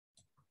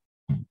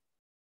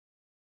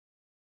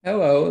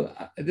Hello,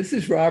 this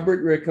is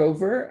Robert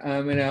Rickover.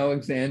 I'm an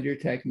Alexander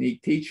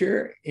Technique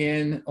teacher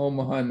in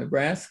Omaha,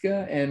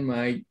 Nebraska, and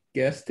my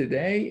guest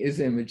today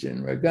is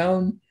Imogen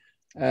Ragone,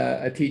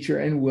 a teacher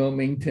in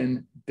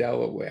Wilmington,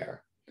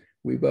 Delaware.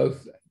 We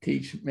both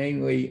teach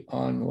mainly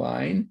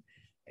online,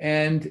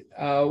 and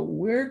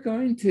we're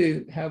going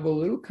to have a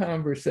little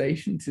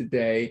conversation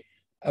today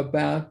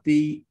about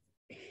the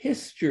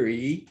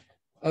history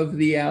of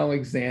the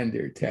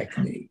Alexander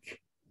Technique.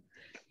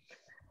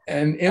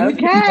 And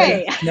Imogen has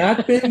Okay.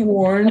 not been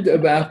warned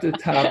about the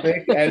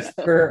topic as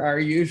per our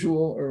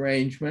usual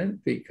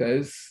arrangement,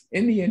 because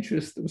in the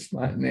interest of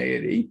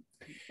spontaneity.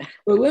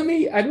 But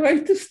I'd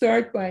like to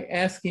start by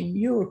asking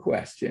you a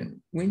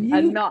question. When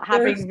And you not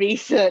first, having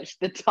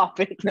researched the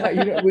topic. no,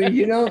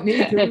 you don't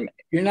need to,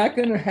 you're not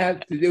going to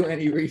have to do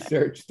any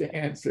research to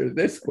answer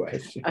this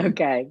question.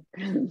 Okay.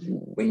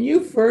 When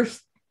you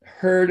first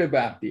heard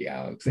about the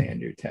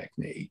Alexander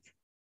Technique,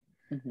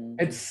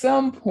 Mhm. at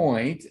some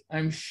point,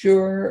 I'm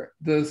sure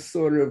the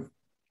sort of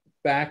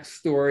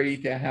backstory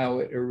to how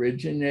it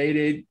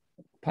originated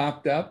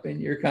popped up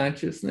in your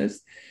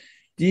consciousness.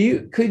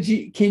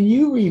 Can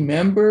you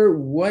remember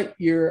what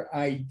your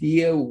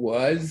idea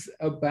was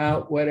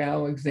about what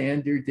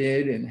Alexander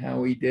did and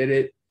how he did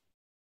it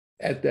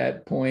at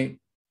that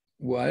point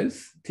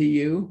was to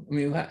you? I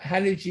mean, how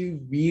did you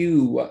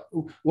view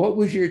what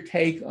was your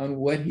take on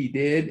what he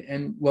did,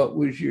 and what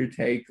was your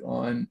take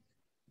on,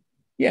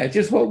 yeah,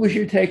 just what was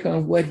your take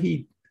on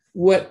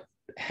what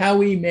how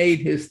he made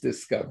his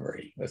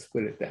discovery? Let's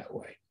put it that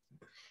way.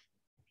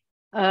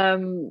 I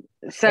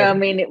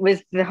mean, it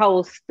was the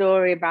whole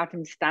story about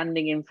him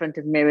standing in front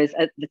of mirrors.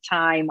 At the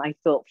time, I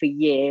thought for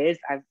years.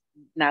 I've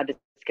now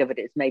discovered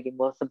it's maybe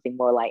something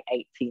more like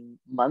 18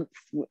 months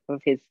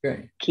of his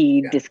Okay.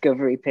 key Yeah.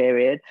 discovery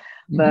period.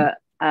 Mhm. But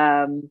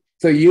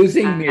So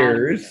using and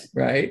mirrors,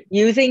 right?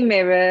 using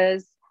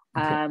mirrors,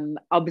 Okay.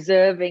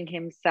 observing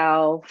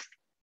himself,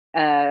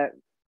 uh,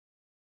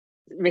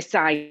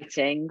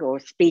 reciting or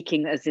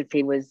speaking as if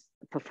he was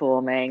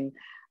performing,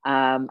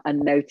 and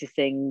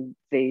noticing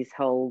these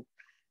whole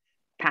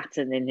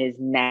pattern in his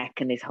neck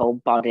and his whole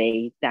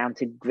body down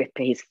to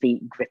his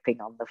feet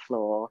gripping on the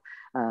floor.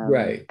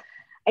 Right.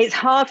 It's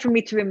hard for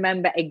me to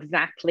remember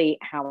exactly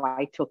how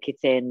I took it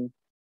in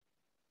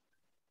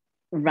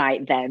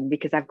right then,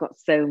 because I've got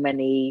so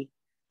many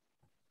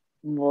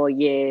more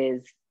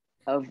years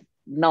of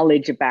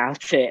knowledge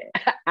about it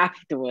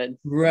afterwards.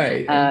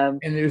 Right. Um,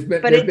 And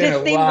but there've it been a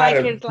just seemed lot like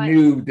of it's like,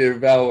 new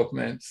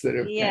developments that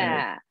have kind of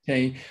yeah.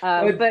 changed.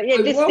 But it But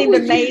just what seemed was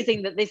your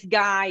amazing that this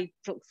guy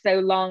took so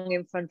long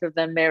in front of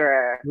the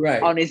mirror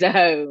right? on his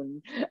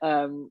own,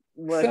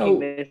 working So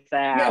this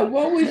yeah, out.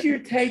 what was your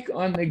take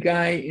on the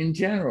guy in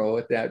general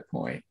at that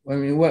point? I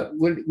mean,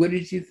 what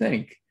did you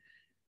think?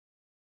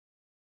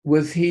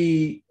 Was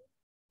he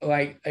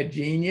like a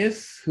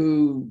genius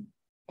who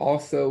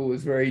also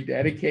was very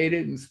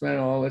dedicated and spent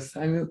all this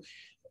time? Um,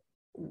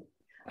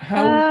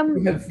 How I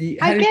did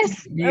you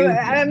guess view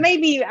him?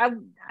 maybe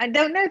I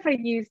don't know if I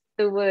used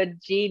the word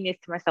genius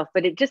to myself,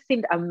 but it just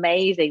seemed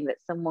amazing that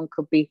someone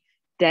could be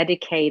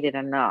dedicated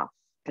enough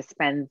to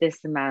spend this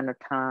amount of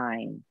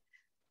time,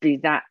 be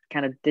that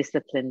kind of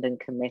disciplined and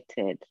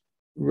committed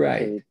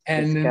Right. to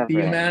And the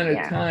discovering. amount of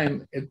Yeah.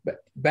 time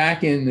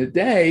back in the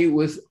day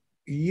was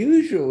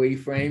usually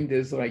framed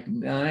as like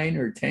 9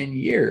 or 10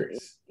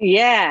 years.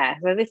 Yeah,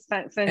 so this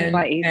sounds And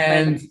like he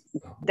spent and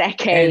and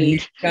decade.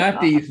 he's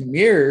got these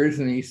mirrors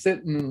and he's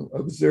sitting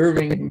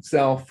observing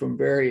himself from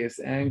various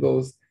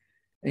angles.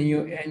 And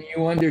you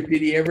wonder,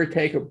 did he ever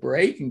take a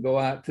break and go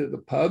out to the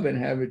pub and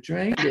have a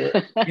drink? Or,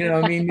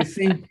 I mean, it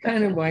seemed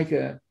kind of like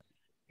a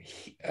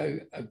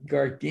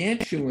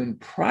gargantuan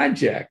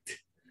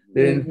project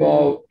that Mhm.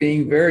 involved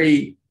being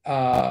very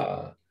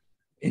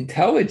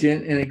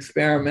intelligent and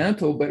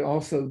experimental, but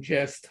also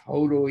just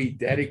totally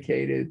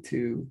dedicated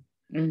to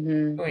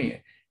Mhm. doing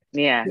it.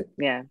 Yeah,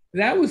 yeah.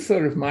 That was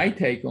sort of my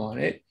take on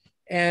it.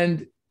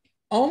 And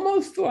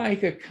almost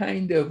like a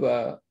kind of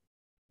a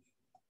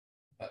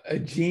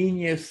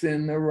genius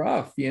in the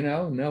rough,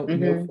 no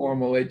Mhm.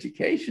 formal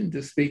education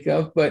to speak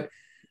of, but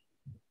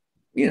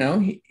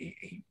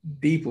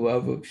deep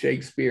love of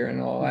Shakespeare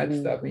and all that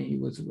Mhm. stuff. I mean, he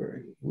was a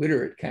very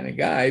literate kind of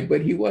guy,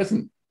 but he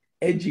wasn't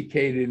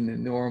educated in the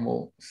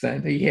normal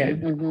sense. He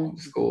had Mhm.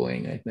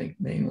 homeschooling, I think,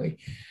 mainly.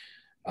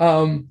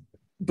 Um,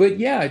 but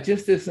yeah,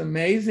 just this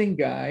amazing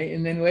guy.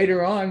 And then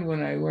later on,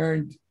 when I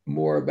learned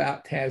more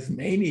about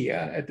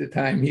Tasmania at the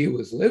time he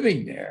was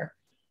living there,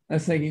 I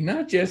was thinking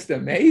not just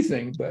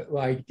amazing, but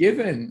like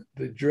given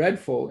the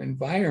dreadful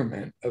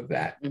environment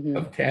Mhm.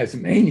 of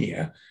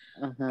Tasmania,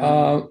 Uh-huh.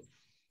 uh,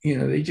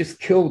 they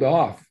just killed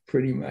off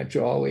pretty much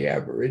all the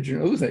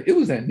Aboriginal. It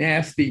was a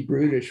nasty,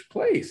 brutish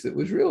place. It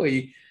was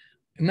really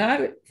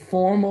not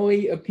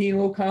formally a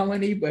penal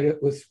colony, but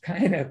it was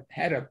kind of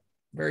had a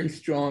very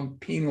strong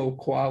penal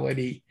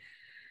quality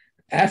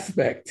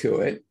aspect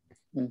to it.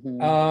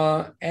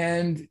 Mhm.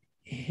 And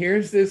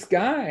here's this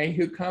guy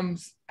who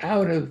comes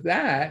out of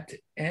that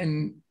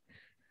and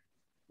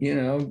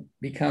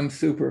become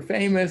super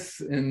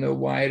famous in the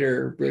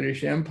wider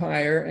British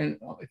Empire, and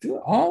do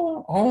it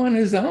all on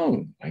his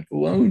own, like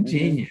lone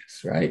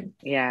genius, right?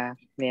 Yeah,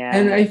 yeah.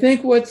 And I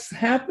think what's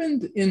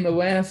happened in the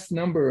last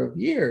number of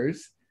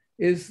years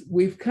is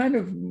we've kind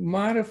of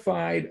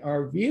modified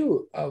our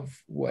view of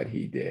what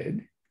he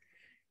did,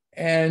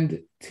 and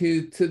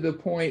to the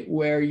point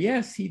where,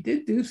 yes, he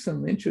did do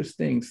some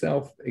interesting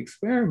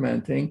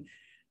self-experimenting,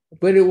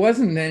 but it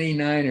wasn't any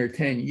 9 or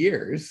 10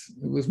 years.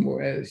 It was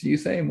more, as you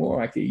say, more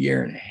like a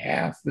year and a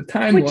half. The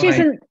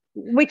timeline,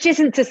 which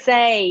isn't to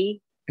say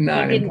he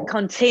didn't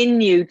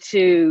continue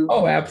to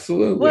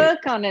absolutely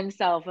work on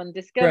himself and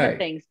discover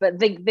things, but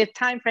the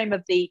time frame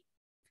of the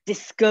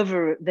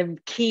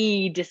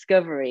key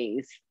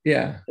discoveries,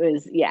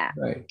 was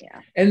right.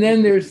 And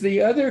then there's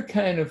the other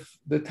kind of,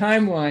 the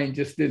timeline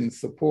just didn't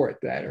support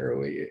that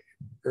earlier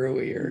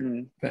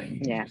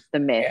thing. The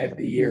myth. Add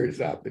the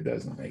years up, it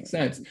doesn't make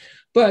sense.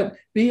 But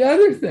the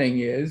other thing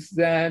is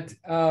that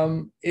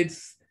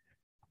it's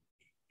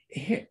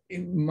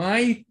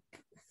my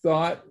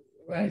thought.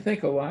 I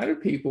think a lot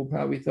of people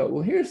probably thought,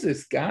 well, here's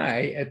this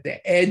guy at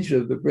the edge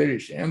of the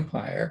British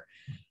Empire,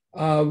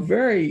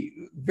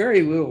 very,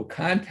 very little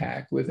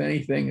contact with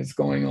anything that's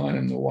going on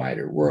in the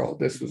wider world.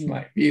 This was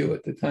my view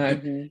at the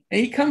time. And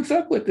he comes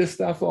up with this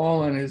stuff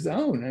all on his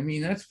own. I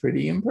mean, that's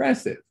pretty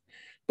impressive.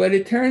 But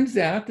it turns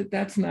out that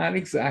that's not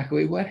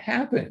exactly what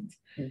happened.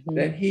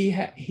 That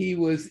he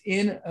was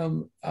in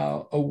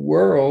a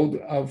world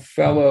of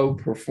fellow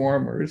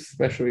performers,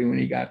 especially when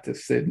he got to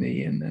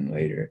Sydney and then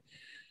later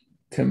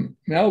to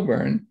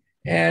Melbourne,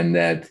 and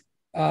that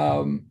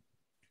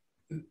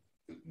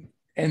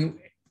and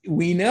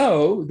we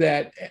know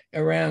that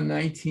around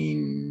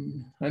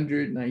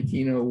 1900,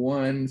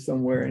 1901,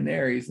 somewhere in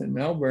there, he's in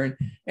Melbourne,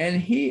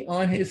 and he,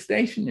 on his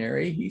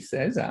stationery, he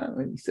said,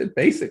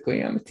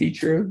 basically, I'm a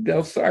teacher of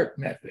Delsarte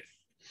method.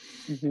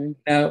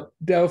 Now,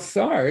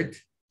 Delsarte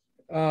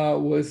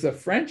was a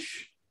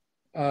French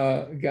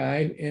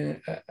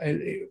guy,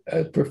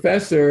 a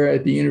professor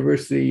at the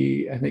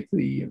university, I think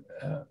the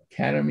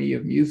Academy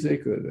of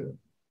Music, or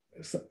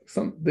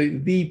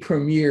the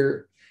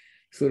premier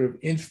sort of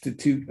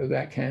institute of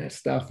that kind of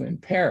stuff in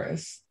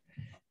Paris.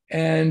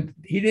 And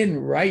he didn't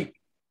write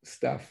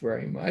stuff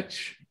very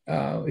much.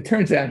 It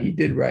turns out he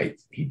did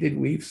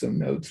leave some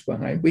notes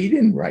behind, but he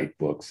didn't write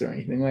books or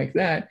anything like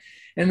that.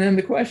 And then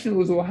the question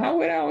was, well, how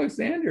would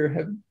Alexander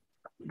have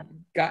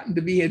gotten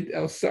to be a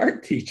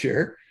Delsarte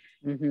teacher?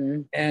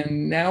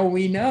 And now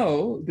we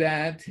know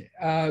that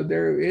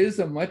there is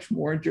a much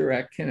more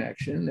direct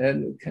connection,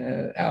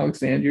 that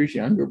Alexander's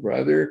younger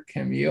brother,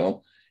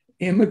 Camille,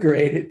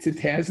 immigrated to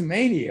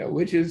Tasmania,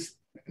 which is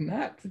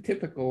not the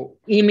typical.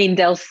 You mean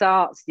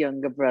Delsarte's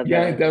younger brother?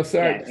 Yeah,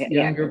 Delsarte's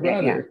younger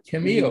brother,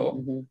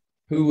 Camille,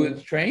 who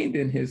was trained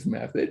in his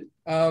method,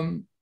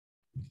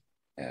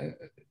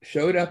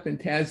 showed up in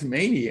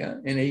Tasmania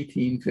in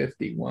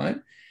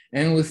 1851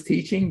 and was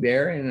teaching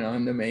there and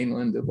on the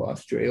mainland of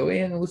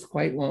Australia, and was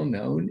quite well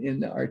known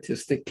in the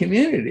artistic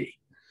community.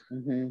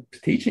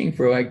 Teaching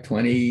for like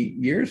 20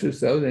 years or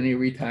so, then he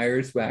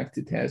retires back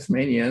to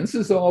Tasmania. And this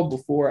is all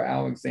before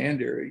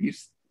Alexander.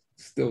 He's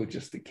still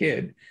just a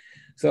kid.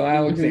 So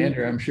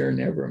Alexander, I'm sure,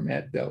 never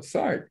met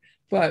Delsarte.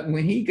 But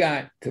when he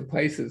got to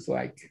places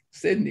like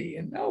Sydney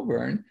and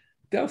Melbourne,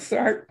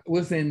 Delsarte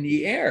was in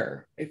the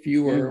air if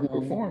you were a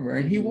performer.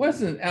 And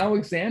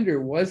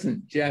Alexander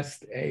wasn't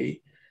just a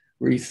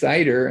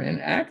reciter and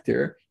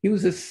actor. He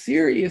was a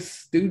serious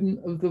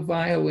student of the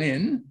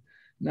violin,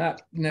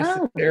 not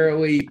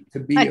necessarily to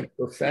be a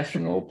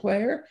professional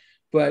player,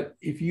 but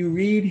if you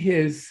read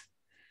his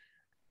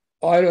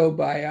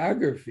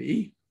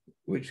autobiography,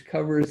 which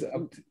covers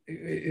up,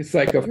 it's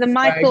like the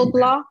Michael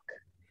Block?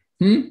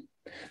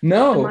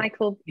 No,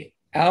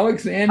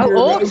 Alexander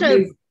wrote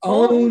his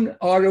own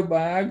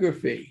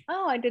autobiography.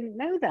 Oh, I didn't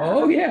know that.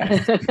 Oh,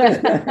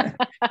 yeah.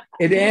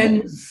 It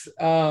ends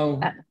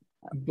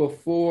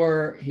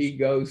before he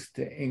goes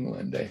to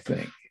England, I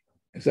think,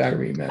 as I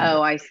remember.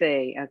 Oh, I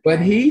see. Okay.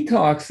 But he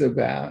talks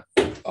about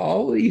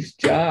all these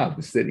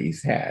jobs that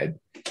he's had.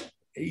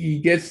 He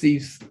gets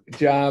these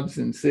jobs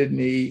in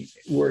Sydney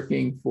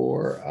working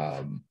for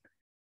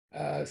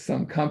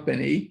some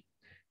company,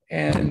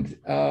 and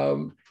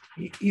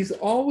he's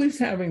always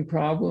having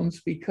problems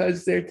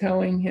because they're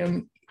telling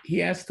him he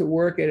has to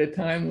work at a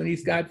time when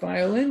he's got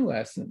violin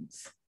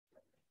lessons,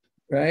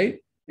 right?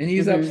 And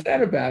he's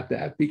upset about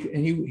that,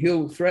 and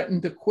he'll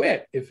threaten to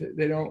quit if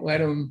they don't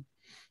let him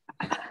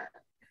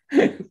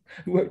take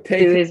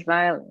his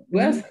violin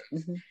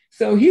lessons.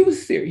 So he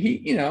was serious.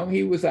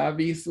 He was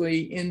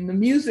obviously in the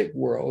music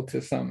world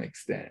to some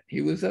extent.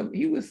 He was a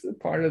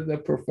part of the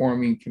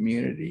performing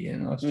community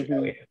in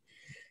Australia,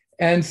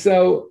 and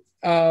so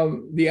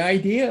the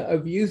idea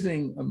of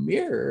using a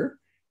mirror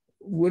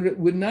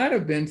would not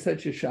have been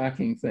such a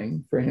shocking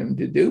thing for him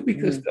to do,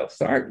 because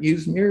Delsarte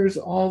used mirrors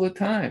all the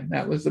time.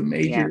 That was a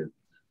major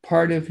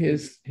part of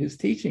his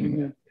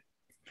teaching.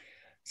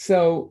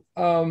 So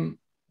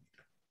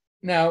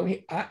now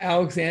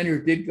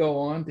Alexander did go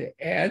on to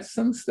add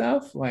some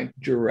stuff like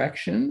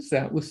directions.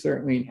 That was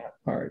certainly not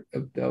part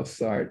of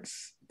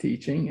Delsarte's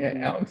teaching.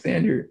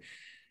 Alexander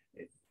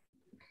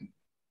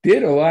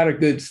did a lot of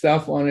good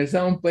stuff on his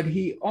own, but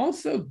he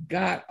also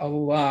got a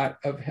lot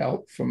of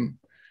help from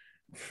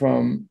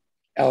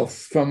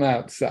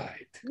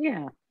outside.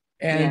 Yeah.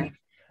 And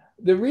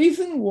the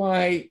reason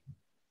why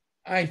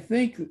I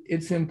think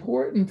it's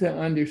important to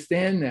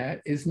understand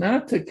that is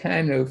not to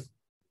kind of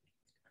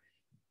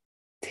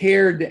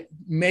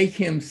make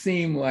him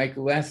seem like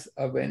less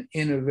of an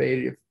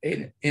innovative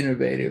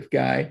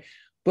guy,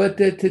 but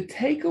to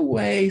take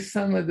away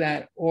some of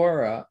that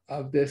aura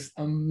of this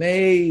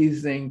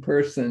amazing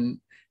person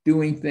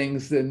doing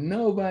things that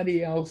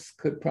nobody else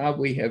could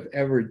probably have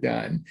ever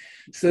done,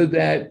 so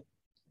that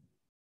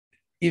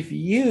if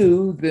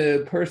you,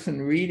 the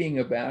person reading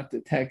about the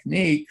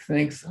technique,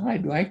 thinks, oh,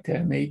 I'd like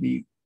to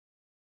maybe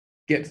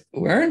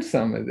learn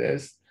some of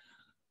this,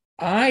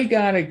 I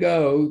gotta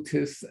go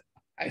to,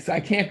 I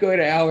can't go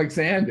to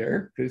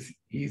Alexander because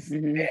he's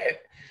dead,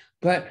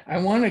 but I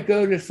want to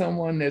go to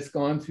someone that's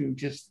gone through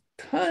just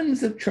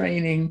tons of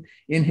training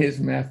in his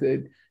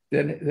method,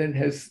 that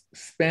has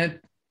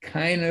spent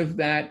kind of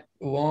that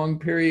long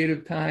period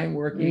of time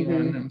working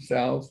on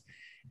themselves,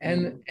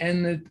 and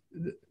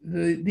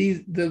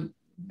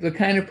the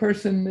kind of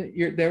person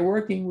that they're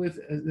working with.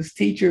 This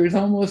teacher is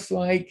almost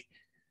like,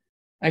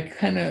 I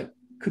kind of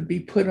could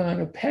be put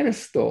on a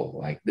pedestal,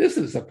 like this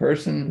is a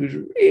person who's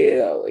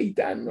really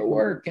done the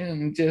work,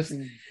 and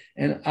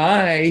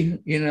I,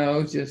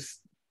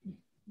 just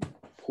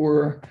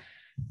poor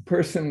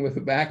person with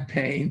a back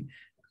pain.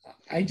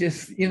 I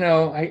just,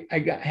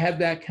 have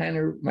that kind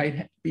of,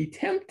 might be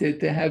tempted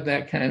to have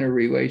that kind of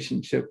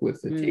relationship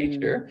with the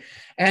teacher.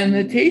 And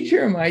the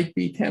teacher might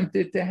be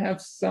tempted to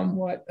have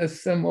somewhat a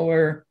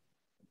similar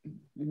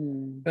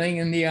thing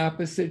in the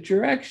opposite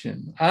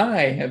direction.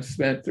 I have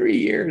spent 3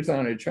 years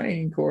on a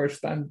training course,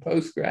 done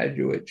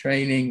postgraduate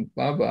training,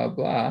 blah, blah,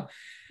 blah.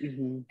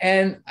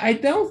 And I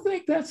don't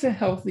think that's a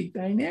healthy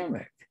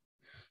dynamic.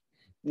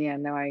 Yeah,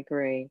 no, I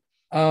agree.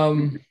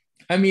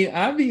 I mean,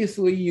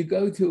 obviously you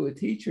go to a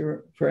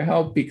teacher for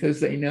help because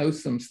they know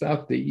some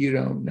stuff that you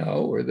don't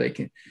know, or they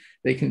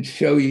can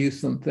show you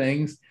some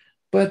things,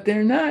 but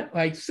they're not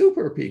like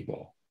super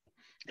people.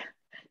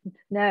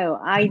 No,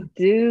 I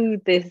do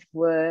this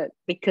work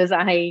because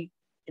I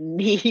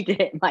need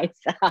it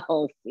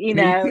myself. Me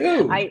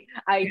too.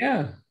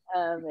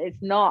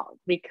 It's not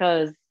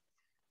because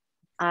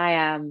I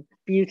am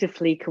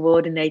beautifully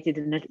coordinated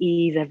and at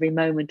ease every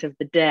moment of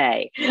the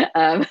day.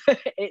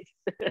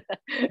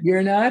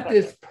 You're not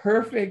this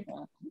perfect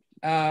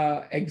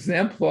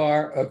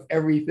exemplar of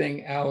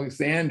everything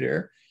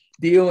Alexander,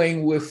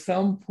 dealing with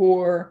some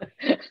poor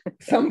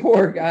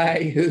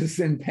guy who's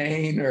in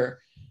pain or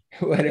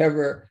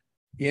whatever,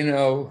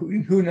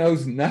 who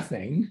knows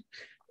nothing.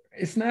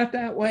 It's not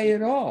that way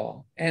at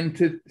all. And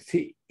to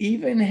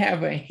even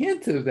have a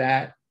hint of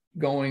that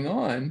going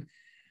on,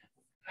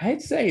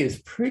 I'd say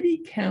is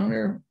pretty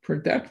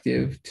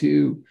counterproductive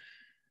to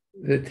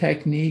the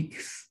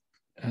technique's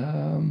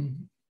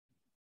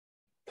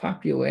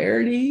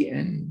popularity.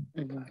 And,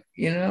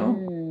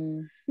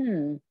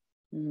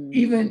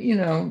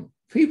 even,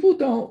 people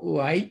don't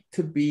like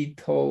to be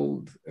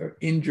told, or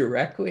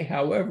indirectly,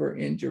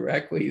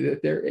 that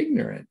they're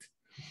ignorant.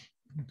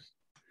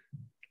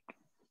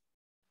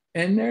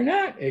 And they're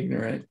not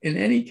ignorant in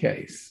any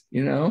case,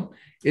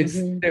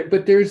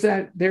 but there is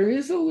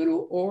a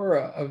little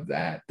aura of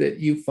that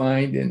you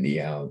find in the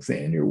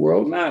Alexander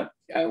world. I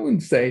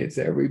wouldn't say it's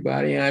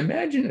everybody. I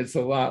imagine it's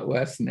a lot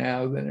less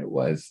now than it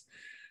was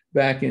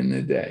back in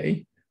the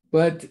day,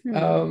 but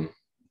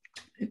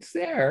it's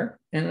there.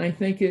 And I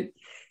think I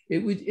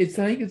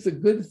think it's a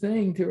good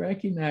thing to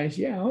recognize,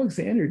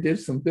 Alexander did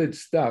some good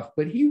stuff,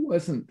 but he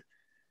isn't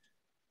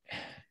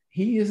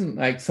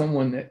like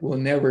someone that will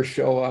never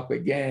show up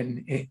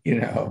again,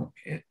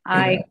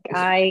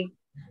 I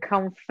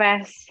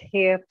confess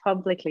here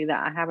publicly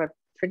that I have a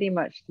pretty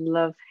much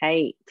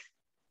love-hate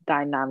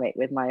dynamic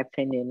with my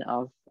opinion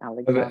of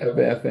Alexander.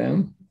 Of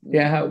FM.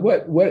 Yeah.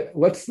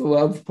 What's the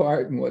love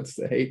part and what's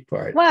the hate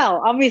part?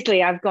 Well,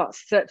 obviously I've got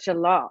such a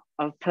lot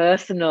of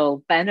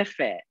personal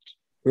benefit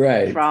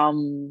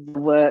from the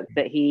work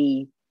that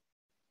he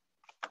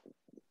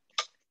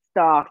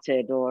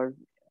started, or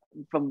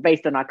from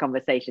based on our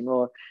conversation,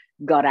 or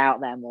got out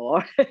there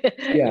more,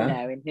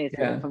 in his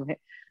from him.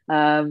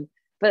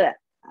 But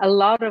a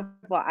lot of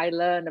what I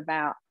learn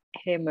about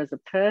him as a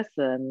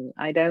person,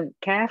 I don't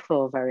care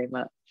for very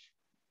much.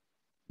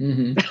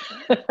 And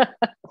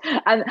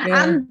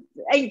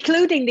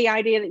including the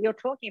idea that you're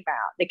talking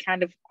about, the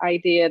kind of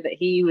idea that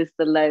he was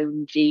the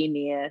lone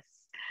genius.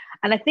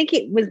 And I think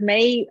it was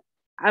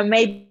I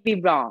may be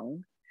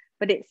wrong,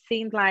 but it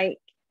seemed like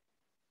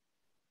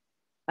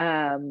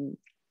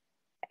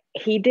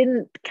he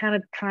didn't kind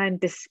of try and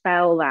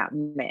dispel that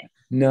myth.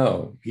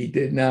 No, he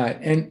did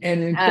not. And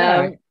in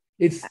fact,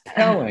 it's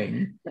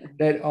telling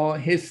that all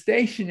his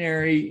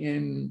stationery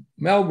in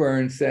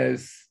Melbourne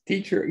says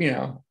teacher,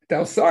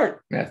 Delsarte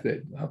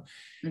method. Well,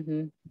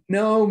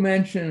 no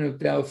mention of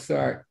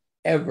Delsarte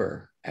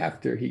ever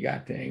after he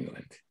got to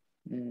England.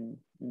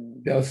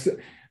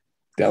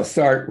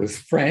 Delsarte was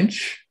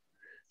French,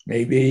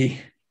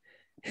 maybe,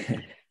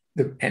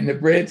 and the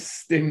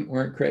Brits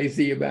weren't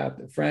crazy about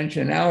the French,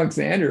 and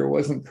Alexander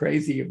wasn't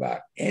crazy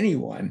about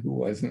anyone who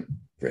wasn't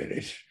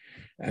British.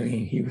 I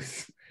mean, he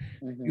was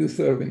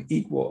sort of an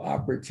equal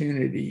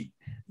opportunity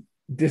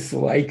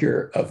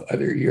disliker of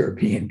other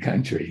European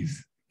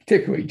countries,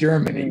 particularly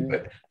Germany,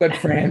 but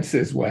France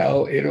as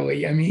well,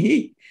 Italy. I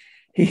mean,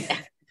 he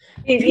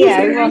was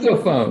an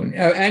Anglophone.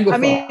 I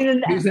mean,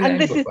 and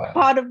this is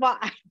part of what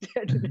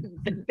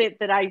the bit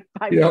that I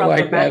find you don't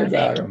like that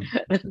about him.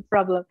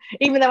 Problem,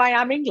 even though I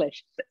am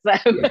English. So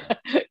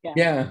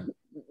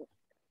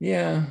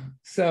yeah.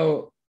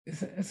 So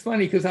it's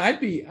funny because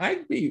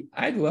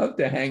I'd love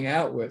to hang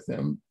out with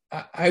him.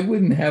 I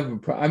wouldn't have a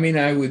problem. I mean,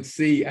 I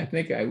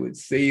think I would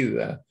see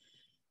the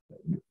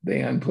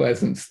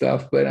unpleasant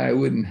stuff, but I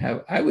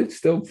would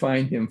still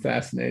find him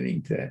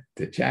fascinating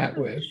to chat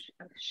with.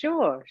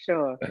 Sure.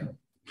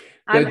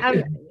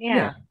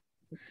 Yeah.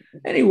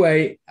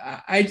 Anyway,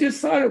 I just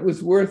thought it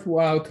was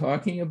worthwhile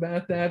talking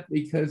about that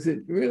because it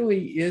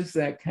really is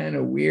that kind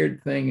of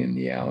weird thing in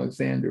the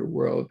Alexander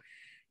world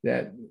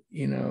that,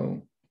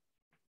 and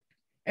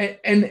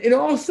it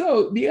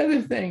also, the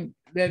other thing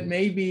that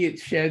maybe it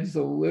sheds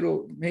a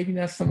little, maybe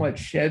not so much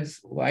sheds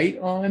light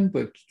on,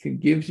 but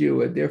gives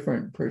you a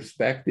different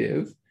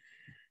perspective.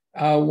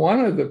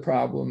 One of the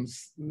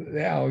problems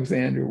the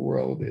Alexander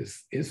world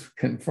is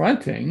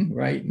confronting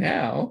right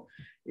now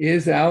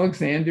is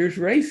Alexander's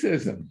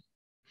racism.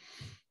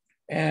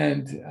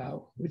 And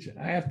which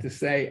I have to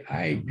say,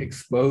 I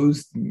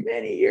exposed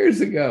many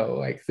years ago,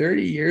 like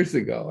 30 years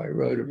ago, I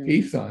wrote a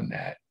piece on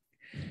that.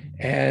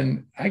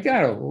 And I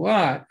got a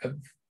lot of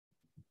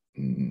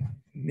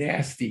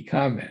nasty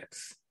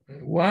comments.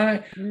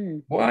 Why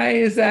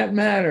does that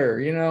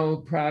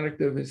matter?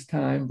 Product of his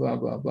time, blah,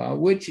 blah, blah,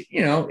 which,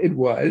 it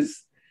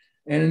was.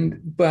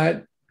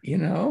 But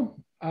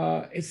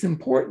it's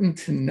important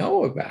to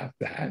know about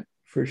that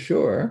for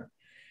sure.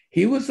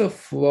 He was a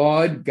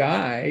flawed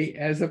guy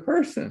as a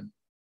person.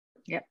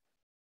 Yep.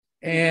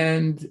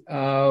 And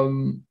I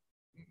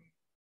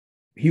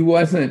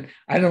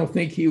don't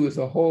think he was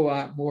a whole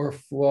lot more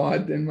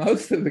flawed than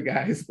most of the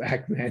guys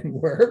back then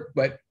were,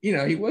 but,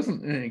 he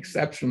wasn't an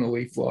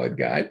exceptionally flawed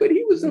guy, but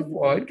he was a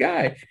flawed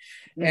guy.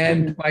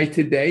 And by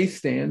today's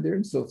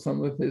standards, so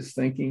some of his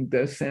thinking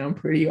does sound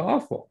pretty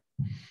awful.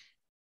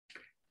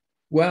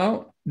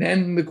 Well,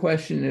 then the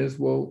question is,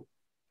 well,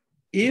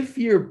 if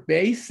you're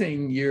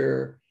basing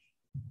your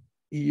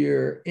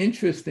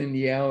interest in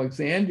the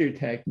Alexander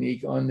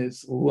technique on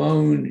this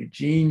lone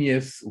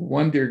genius,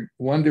 wonder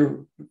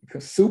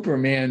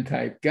Superman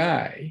type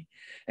guy,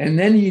 and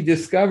then you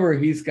discover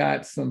he's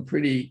got some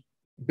pretty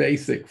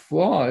basic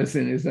flaws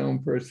in his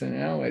own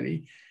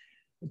personality,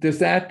 does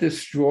that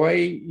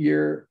destroy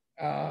your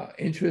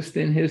interest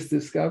in his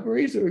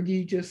discoveries? Or do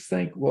you just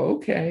think, well,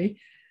 okay,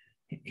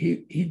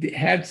 he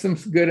had some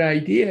good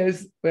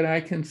ideas, but I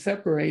can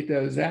separate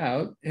those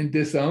out and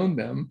disown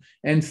them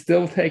and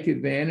still take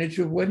advantage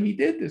of what he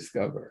did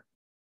discover?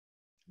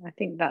 I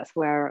think that's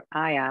where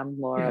I am,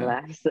 more or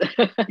less.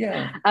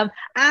 Yeah.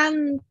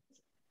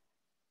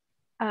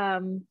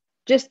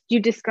 Just you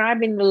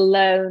describing the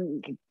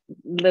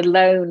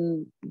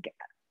lone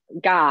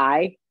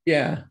guy.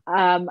 Yeah.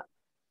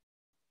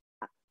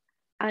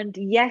 And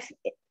yes,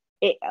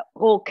 it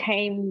all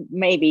came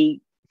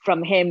maybe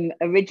from him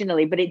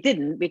originally, but it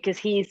didn't, because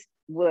his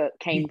work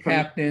came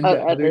from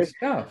other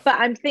stuff. But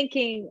I'm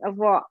thinking of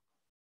what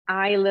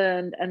I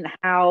learned and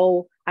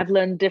how I've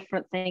learned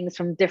different things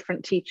from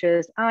different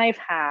teachers I've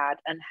had,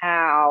 and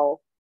how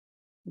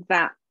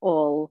that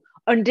all,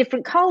 and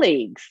different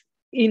colleagues,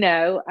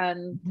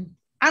 and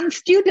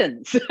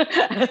students.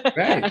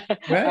 Right.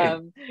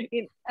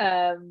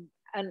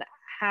 And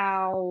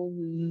how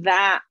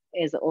that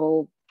is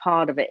all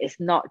part of it.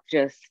 It's not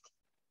just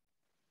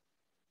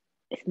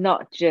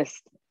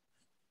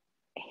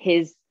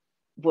his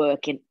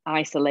work in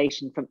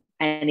isolation from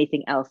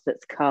anything else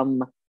that's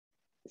come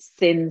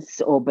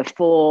since or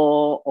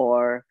before,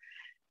 or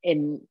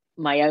in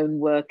my own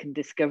work and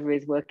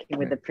discoveries working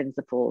with the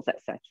principles,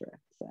 etc.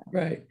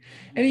 Right.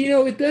 And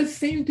it does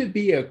seem to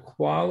be a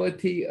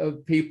quality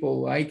of people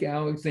like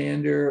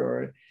Alexander,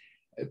 or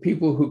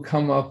people who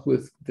come up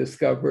with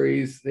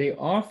discoveries. They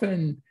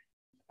often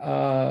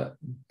are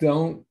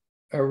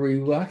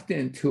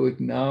reluctant to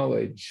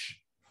acknowledge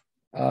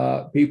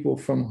people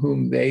from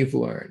whom they've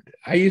learned.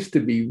 I used to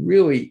be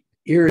really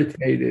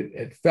irritated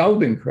at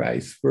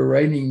Feldenkrais for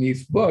writing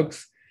these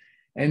books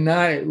and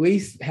not at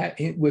least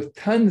with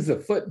tons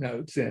of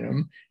footnotes in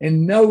them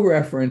and no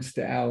reference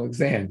to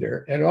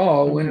Alexander at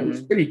all, when it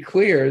was pretty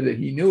clear that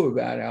he knew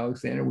about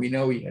Alexander. We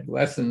know he had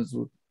lessons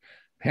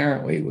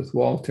apparently with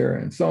Walter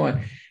and so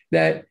on.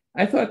 That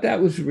I thought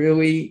that was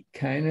really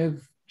kind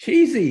of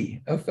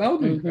cheesy, a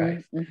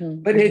Feldenkrais.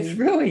 But it's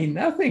really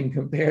nothing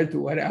compared to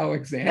what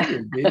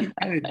Alexander did. He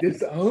kind of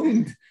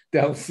disowned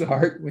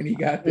Delsarte when he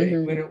got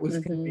there, when it was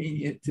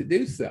convenient to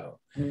do so.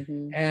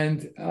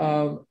 And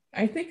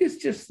I think it's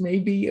just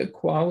maybe a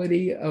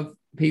quality of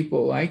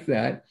people like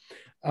that.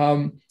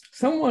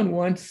 Someone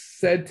once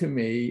said to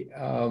me,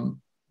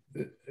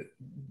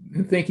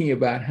 thinking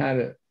about how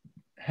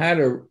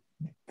to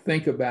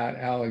think about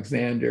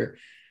Alexander,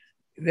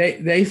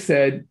 they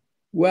said,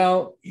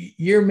 well,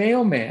 your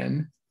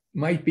mailman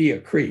might be a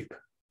creep,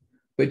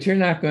 but you're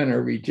not going to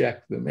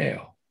reject the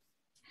mail.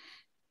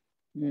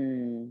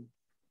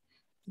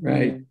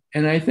 Right.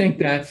 And I think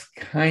that's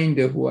kind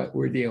of what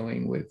we're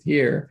dealing with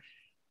here.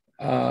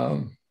 I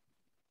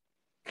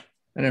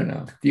don't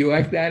know. Do you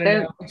like that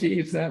analogy?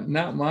 It's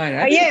not mine.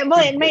 Yeah,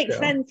 well, it makes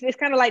sense. It's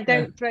kind of like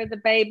don't throw the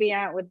baby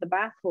out with the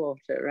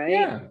bathwater,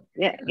 right?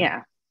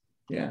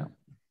 Yeah.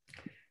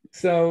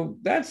 So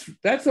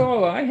that's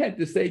all I had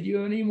to say. Do you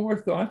have any more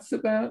thoughts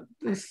about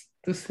this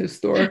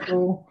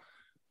historical,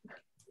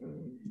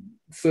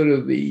 sort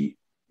of the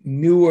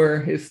newer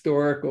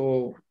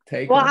historical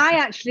take? Well,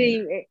 I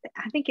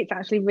think it's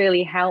actually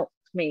really helped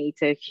me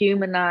to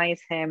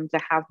humanize him, to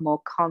have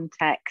more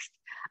context,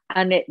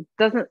 and it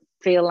doesn't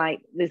feel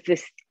like there's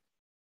this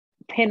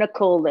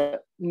pinnacle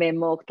that mere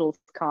mortals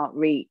can't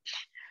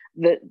reach.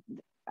 That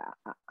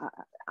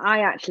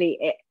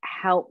it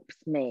helps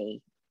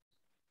me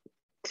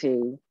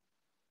to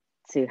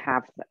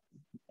have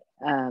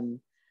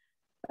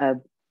a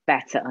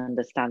better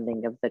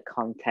understanding of the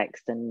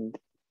context and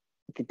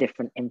the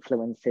different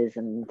influences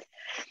and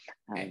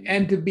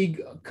to be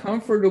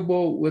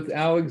comfortable with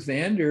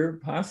Alexander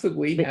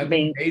possibly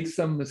having made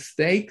some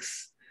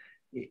mistakes,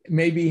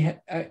 maybe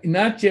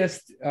not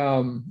just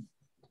not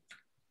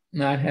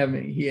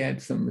having, he had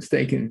some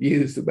mistaken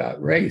views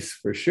about race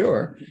for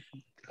sure,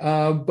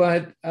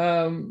 but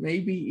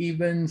maybe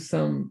even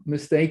some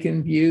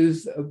mistaken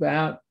views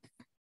about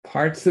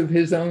parts of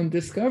his own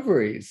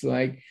discoveries.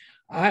 Like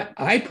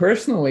I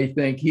personally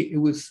think it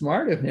was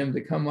smart of him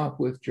to come up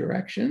with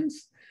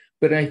directions,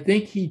 but I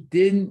think he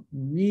didn't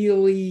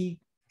really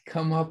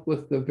come up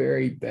with the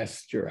very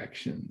best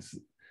directions.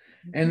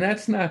 And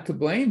that's not to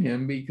blame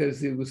him,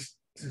 because it was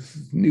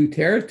new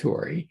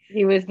territory.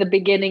 He was the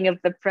beginning of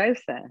the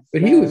process.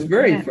 But he was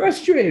very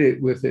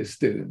frustrated with his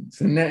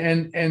students.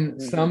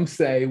 And some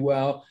say,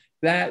 well,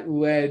 that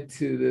led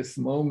to this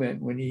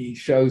moment when he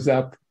shows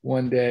up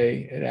one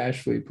day at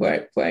Ashley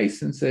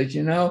Place and says,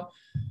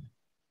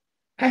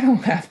 I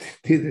don't have to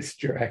do this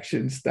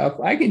direction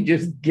stuff. I can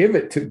just give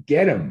it to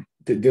get him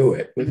to do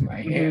it with my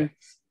hands.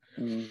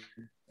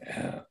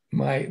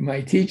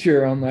 My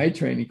teacher on my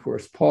training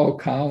course, Paul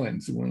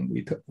Collins, when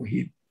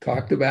he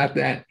talked about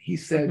that, he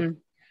said,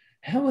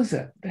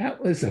 that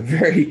was a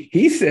very,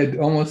 he said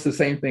almost the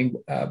same thing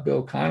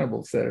Bill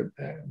Conable said,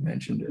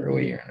 mentioned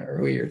earlier in an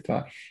earlier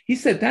talk. He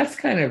said, that's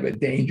kind of a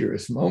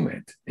dangerous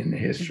moment in the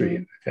history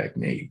of the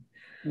technique.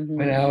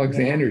 When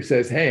Alexander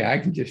says, hey, I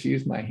can just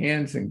use my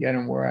hands and get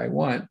them where I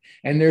want.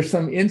 And there's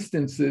some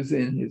instances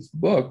in his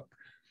book,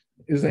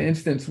 there's an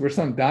instance where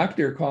some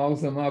doctor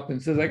calls him up and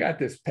says, I got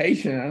this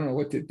patient, I don't know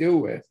what to do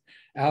with.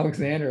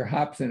 Alexander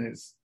hops in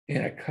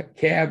a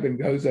cab and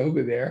goes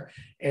over there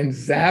and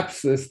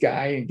zaps this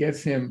guy and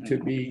gets him to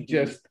be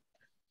just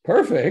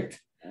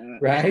perfect,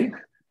 right?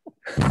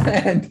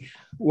 And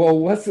well,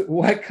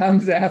 what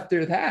comes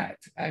after that?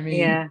 I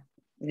mean,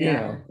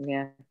 yeah.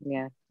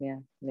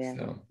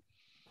 So,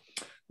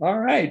 all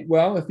right.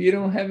 Well, if you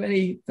don't have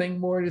anything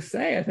more to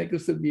say, I think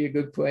this would be a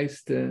good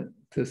place to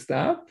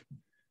stop.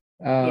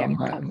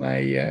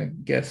 My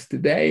guest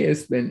today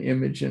has been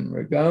Imogen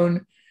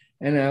Ragone,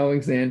 an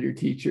Alexander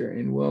teacher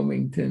in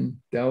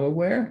Wilmington,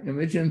 Delaware.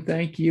 Imogen,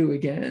 thank you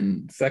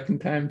again,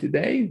 second time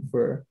today,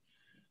 for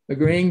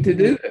agreeing to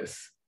do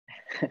this.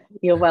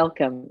 You're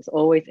welcome. It's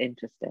always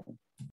interesting.